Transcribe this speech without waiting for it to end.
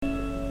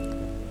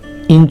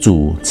因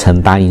主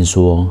曾答应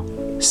说，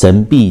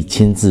神必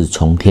亲自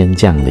从天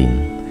降临，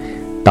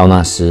到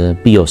那时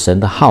必有神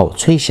的号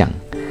吹响，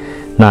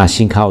那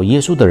信靠耶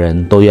稣的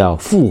人都要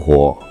复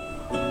活，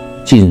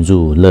进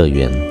入乐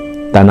园。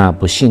但那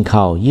不信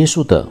靠耶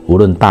稣的，无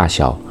论大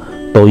小，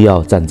都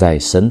要站在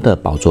神的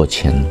宝座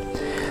前，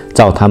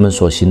照他们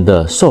所行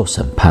的受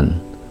审判。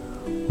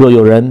若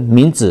有人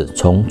名字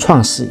从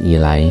创世以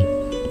来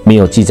没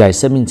有记在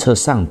生命册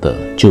上的，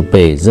就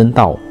被扔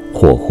到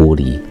火湖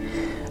里。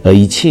而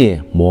一切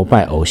膜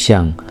拜偶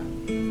像、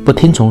不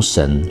听从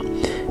神，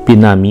并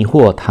那迷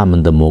惑他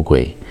们的魔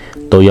鬼，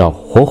都要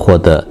活活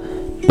的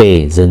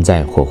被扔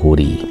在火湖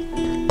里。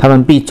他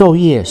们必昼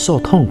夜受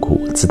痛苦，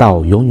直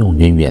到永永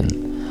远远。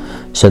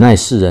神爱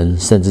世人，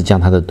甚至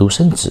将他的独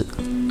生子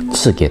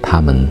赐给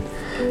他们，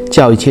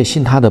叫一切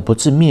信他的不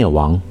至灭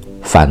亡，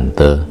反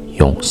得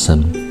永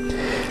生。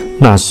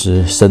那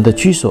时神的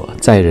居所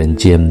在人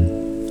间，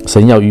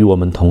神要与我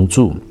们同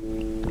住，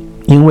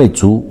因为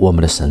主我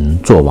们的神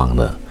作王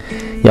了。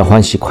要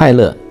欢喜快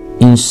乐，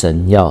因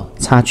神要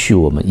擦去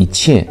我们一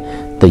切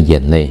的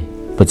眼泪，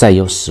不再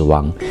有死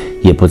亡，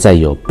也不再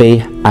有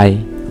悲哀、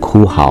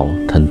哭嚎、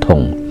疼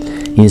痛，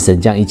因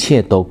神将一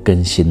切都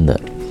更新了。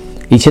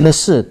以前的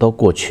事都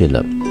过去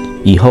了，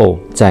以后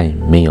再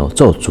没有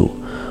咒诅。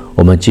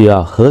我们就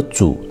要和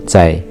主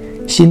在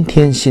新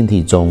天新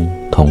地中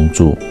同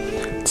住，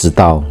直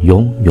到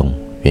永永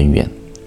远远。